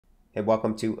and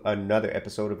welcome to another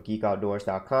episode of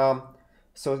geekoutdoors.com.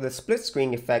 So the split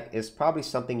screen effect is probably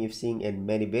something you've seen in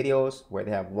many videos where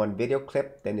they have one video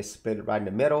clip, then they split it right in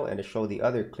the middle and they show the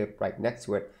other clip right next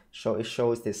to it. So it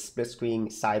shows this split screen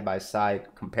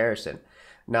side-by-side comparison.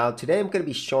 Now today I'm going to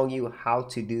be showing you how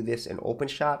to do this in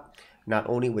Openshot, not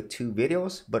only with two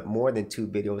videos, but more than two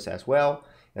videos as well.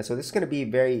 And so this is going to be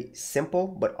very simple,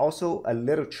 but also a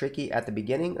little tricky at the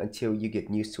beginning until you get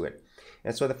used to it.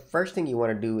 And so the first thing you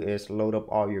want to do is load up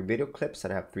all your video clips,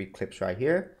 and I have 3 clips right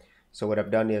here. So what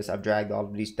I've done is I've dragged all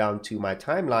of these down to my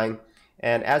timeline.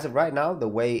 And as of right now, the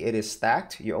way it is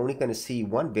stacked, you're only going to see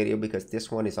one video because this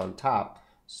one is on top.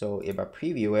 So if I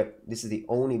preview it, this is the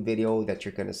only video that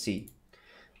you're going to see.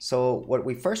 So what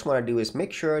we first want to do is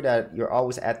make sure that you're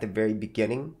always at the very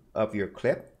beginning of your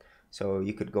clip. So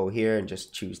you could go here and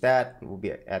just choose that. It will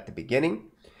be at the beginning.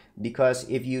 Because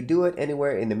if you do it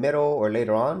anywhere in the middle or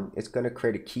later on, it's going to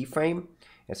create a keyframe.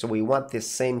 And so we want this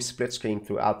same split screen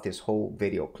throughout this whole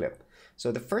video clip.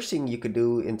 So the first thing you could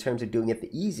do in terms of doing it the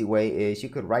easy way is you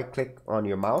could right click on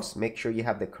your mouse, make sure you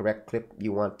have the correct clip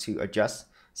you want to adjust,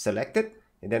 select it,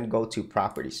 and then go to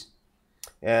properties.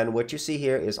 And what you see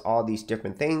here is all these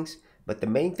different things, but the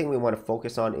main thing we want to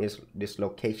focus on is this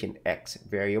location X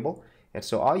variable. And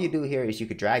so all you do here is you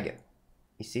could drag it,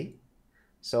 you see?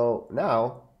 So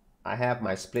now I have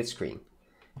my split screen.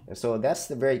 And so that's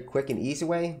the very quick and easy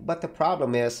way, but the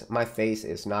problem is my face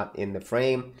is not in the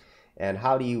frame. And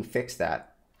how do you fix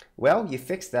that? Well, you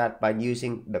fix that by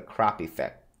using the crop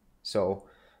effect. So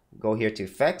go here to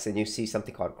effects and you see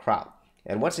something called crop.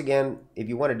 And once again, if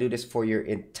you want to do this for your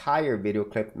entire video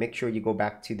clip, make sure you go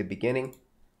back to the beginning.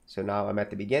 So now I'm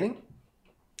at the beginning.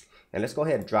 And let's go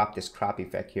ahead and drop this crop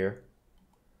effect here.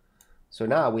 So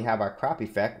now we have our crop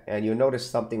effect, and you'll notice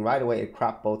something right away. It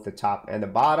cropped both the top and the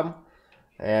bottom.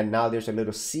 And now there's a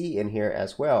little C in here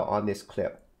as well on this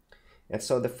clip. And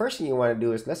so the first thing you want to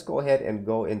do is let's go ahead and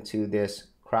go into this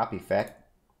crop effect.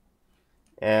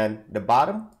 And the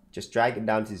bottom, just drag it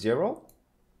down to 0.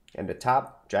 And the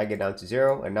top, drag it down to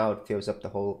 0. And now it fills up the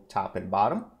whole top and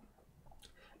bottom.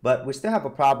 But we still have a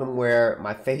problem where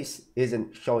my face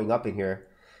isn't showing up in here.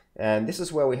 And this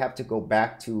is where we have to go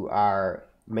back to our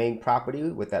main property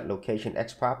with that location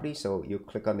X property. So you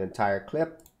click on the entire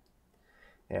clip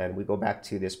and we go back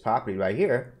to this property right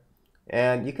here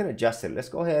and you can adjust it. Let's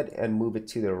go ahead and move it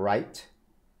to the right.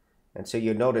 And so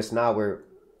you'll notice now we're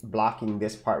blocking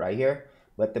this part right here.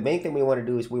 But the main thing we want to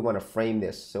do is we want to frame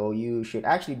this. So you should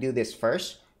actually do this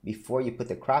first before you put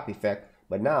the crop effect.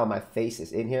 But now my face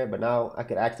is in here, but now I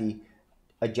could actually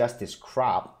adjust this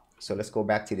crop. So let's go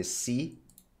back to the C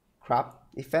crop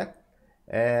effect,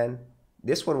 and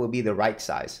this one will be the right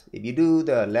size. If you do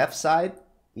the left side,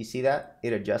 you see that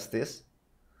it adjusts this.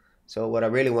 So what I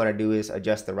really want to do is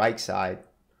adjust the right side.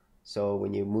 So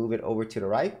when you move it over to the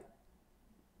right,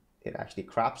 it actually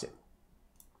crops it.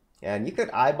 And you could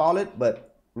eyeball it,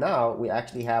 but now we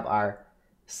actually have our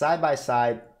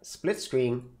side-by-side split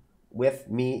screen with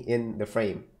me in the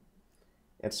frame.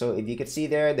 And so if you can see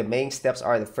there, the main steps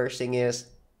are, the first thing is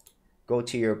go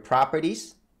to your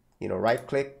properties, right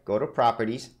click, go to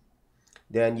properties.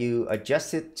 Then you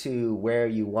adjust it to where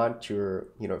you want your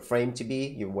frame to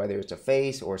be, whether it's a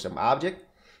face or some object.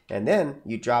 And then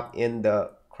you drop in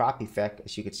the crop effect,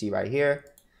 as you can see right here.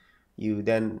 You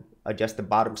then adjust the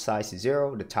bottom size to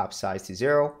 0, the top size to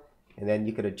 0. And then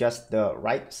you could adjust the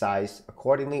right size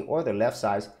accordingly or the left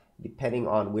size, depending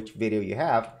on which video you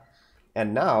have.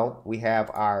 And now we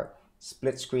have our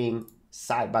split screen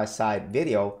side-by-side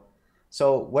video.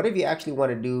 So what if you actually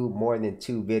want to do more than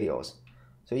 2 videos?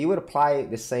 So you would apply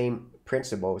the same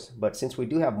principles, but since we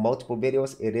do have multiple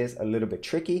videos, it is a little bit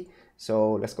tricky.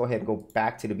 So let's go ahead and go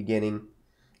back to the beginning.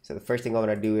 So the first thing I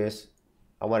want to do is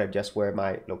I want to adjust where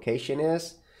my location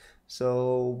is.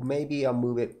 So maybe I'll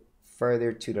move it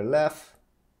further to the left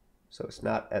so it's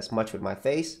not as much with my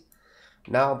face.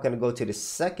 Now I'm going to go to the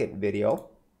second video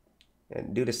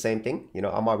and do the same thing.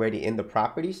 I'm already in the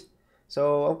properties.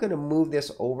 So I'm going to move this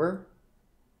over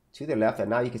to the left, and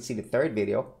now you can see the third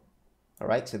video. All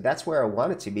right, so that's where I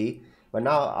want it to be. But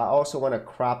now I also want to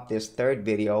crop this third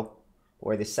video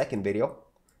or the second video.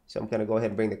 So I'm going to go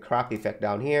ahead and bring the crop effect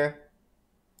down here.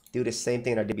 Do the same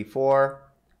thing I did before.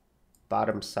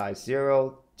 Bottom size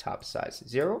 0, top size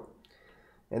 0.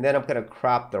 And then I'm going to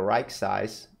crop the right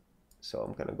size. So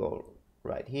I'm going to go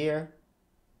right here.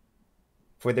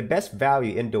 For the best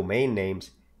value in domain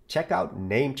names, check out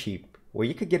Namecheap, where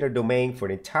you could get a domain for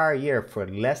an entire year for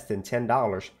less than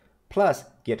 $10. Plus,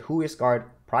 get WhoisGuard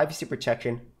privacy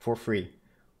protection for free.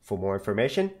 For more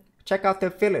information, check out the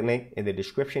affiliate link in the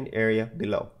description area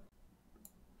below.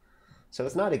 So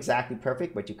it's not exactly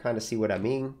perfect, but you kind of see what I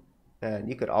mean. and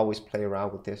you could always play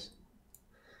around with this.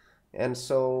 And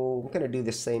so I'm going to do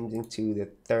the same thing to the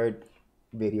third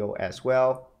video as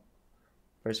well.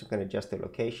 First, I'm going to adjust the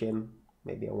location.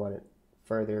 Maybe I want it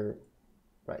further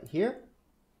right here.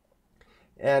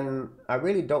 And I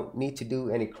really don't need to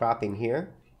do any cropping here.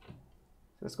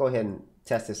 Let's go ahead and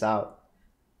test this out.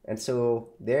 And so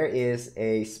there is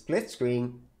a split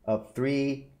screen of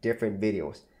 3 different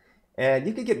videos. And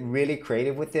you could get really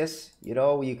creative with this. You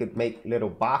know, you could make little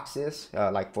boxes.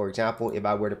 Like for example, if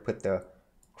I were to put the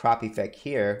crop effect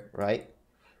here, right?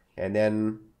 And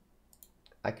then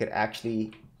I could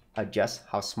actually adjust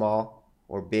how small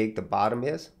or big the bottom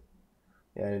is.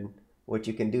 And what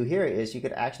you can do here is you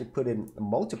could actually put in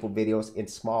multiple videos in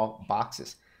small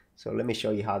boxes. So let me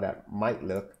show you how that might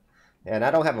look. And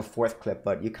I don't have a 4th clip,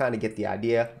 but you kind of get the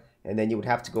idea. And then you would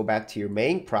have to go back to your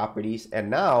main properties. And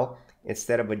now,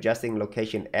 instead of adjusting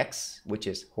location X, which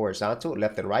is horizontal,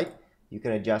 left and right, you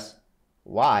can adjust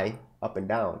Y up and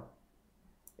down.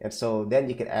 And so then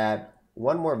you can add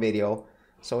one more video.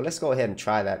 So let's go ahead and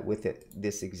try that with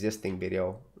this existing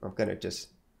video. I'm going to just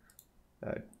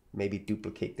maybe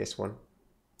duplicate this one.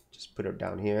 Just put it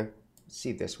down here. See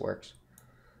if this works.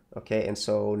 Okay, and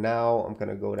so now I'm going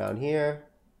to go down here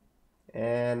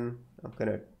and I'm going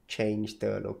to change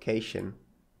the location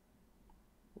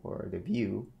or the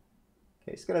view.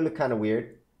 Okay, it's going to look kind of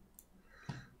weird,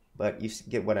 but you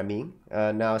get what I mean.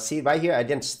 Now see right here, I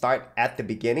didn't start at the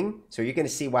beginning. So you're going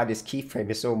to see why this keyframe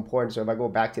is so important. So if I go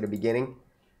back to the beginning,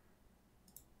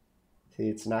 see,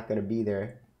 it's not going to be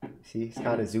there. See, it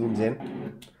kind of zooms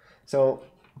in. So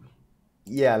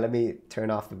yeah, let me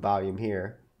turn off the volume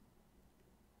here.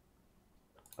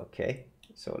 Okay,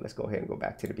 so let's go ahead and go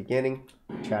back to the beginning.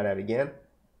 Try that again.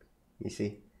 You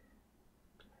see?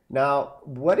 Now,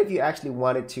 what if you actually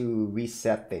wanted to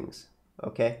reset things?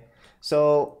 Okay,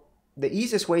 so the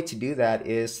easiest way to do that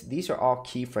is these are all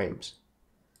keyframes.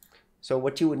 So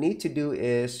what you would need to do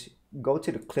is go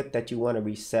to the clip that you want to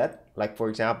reset. Like for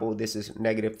example, this is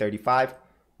 -35.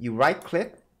 You right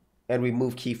click and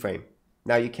remove keyframe.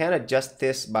 Now you can adjust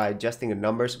this by adjusting the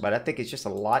numbers, but I think it's just a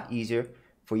lot easier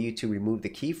for you to remove the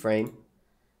keyframe.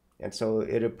 And so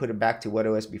it'll put it back to what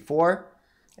it was before.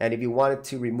 And if you wanted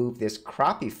to remove this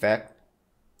crop effect,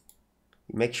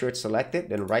 you make sure it's selected,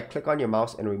 then right click on your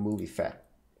mouse and remove effect.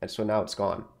 And so now it's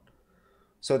gone.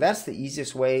 So that's the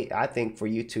easiest way, I think, for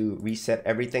you to reset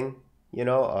everything, you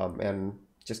know, and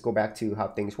just go back to how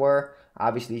things were.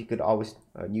 Obviously, you could always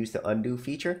use the undo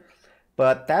feature,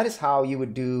 but that is how you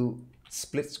would do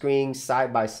split screen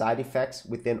side-by-side effects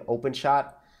within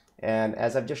Openshot. And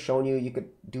as I've just shown you, you could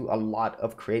do a lot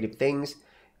of creative things,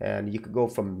 and you could go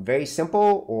from very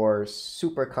simple or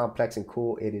super complex and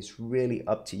cool. It is really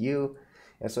up to you.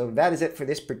 And so that is it for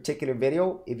this particular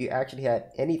video. If you actually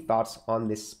had any thoughts on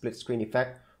this split screen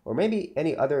effect, or maybe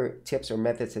any other tips or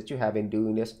methods that you have in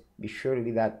doing this, be sure to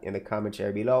leave that in the comments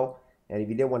area below. And if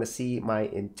you did want to see my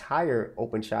entire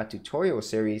Openshot tutorial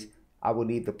series, I will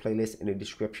leave the playlist in the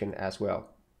description as well.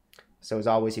 So as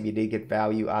always, if you did get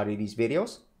value out of these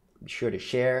videos, be sure to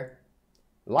share,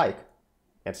 like,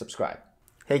 and subscribe.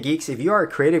 Hey geeks, if you are a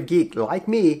creative geek like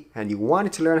me and you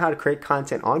wanted to learn how to create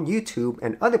content on YouTube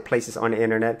and other places on the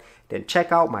internet, then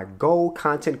check out my Gold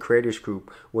Content Creators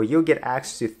Group, where you'll get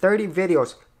access to 30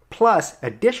 videos plus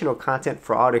additional content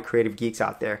for all the creative geeks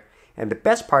out there. And the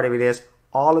best part of it is,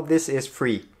 all of this is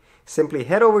free. Simply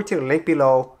head over to the link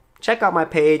below, check out my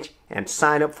page, and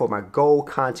sign up for my Gold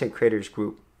Content Creators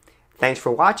Group. Thanks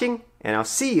for watching, and I'll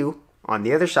see you on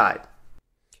the other side.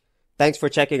 Thanks for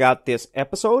checking out this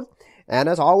episode. And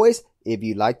as always, if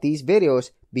you like these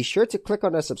videos, be sure to click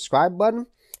on the subscribe button.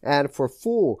 And for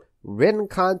full written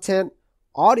content,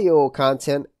 audio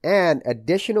content, and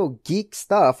additional geek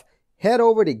stuff, head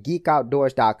over to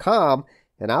geekoutdoors.com,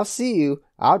 and I'll see you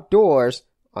outdoors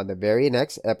on the very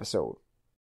next episode.